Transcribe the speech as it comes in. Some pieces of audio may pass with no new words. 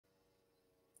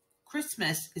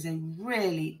Christmas is a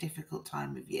really difficult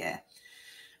time of year,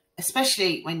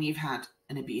 especially when you've had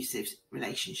an abusive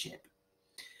relationship.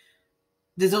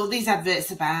 There's all these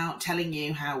adverts about telling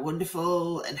you how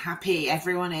wonderful and happy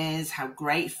everyone is, how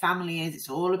great family is. It's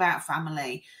all about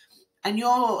family. And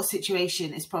your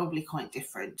situation is probably quite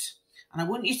different. And I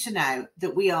want you to know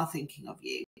that we are thinking of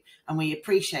you and we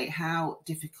appreciate how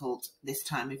difficult this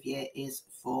time of year is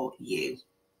for you.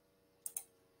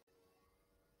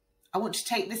 I want to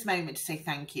take this moment to say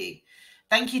thank you.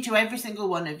 Thank you to every single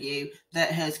one of you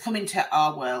that has come into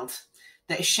our world,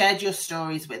 that has shared your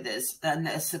stories with us and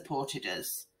that has supported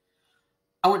us.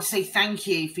 I want to say thank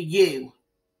you for you,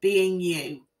 being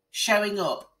you, showing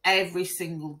up every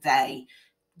single day,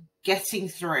 getting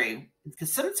through,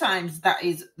 because sometimes that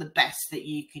is the best that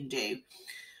you can do.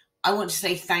 I want to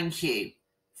say thank you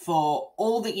for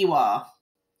all that you are.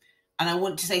 And I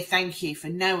want to say thank you for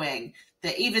knowing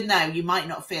that even though you might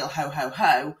not feel ho, ho,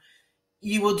 ho,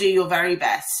 you will do your very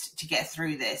best to get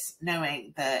through this,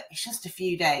 knowing that it's just a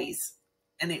few days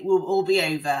and it will all be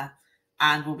over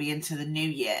and we'll be into the new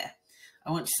year. I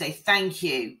want to say thank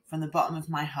you from the bottom of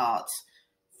my heart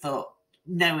for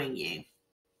knowing you.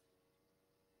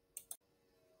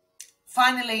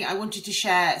 Finally, I wanted to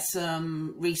share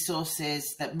some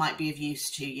resources that might be of use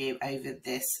to you over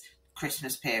this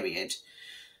Christmas period.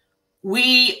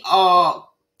 We are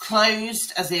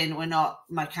closed, as in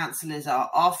my counsellors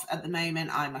are off at the moment.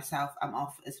 I myself am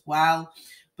off as well.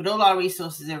 But all our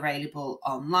resources are available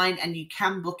online and you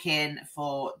can book in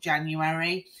for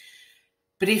January.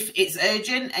 But if it's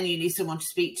urgent and you need someone to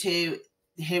speak to,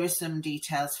 here are some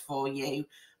details for you.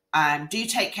 Do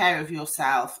take care of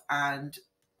yourself and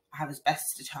have as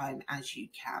best a time as you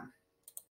can.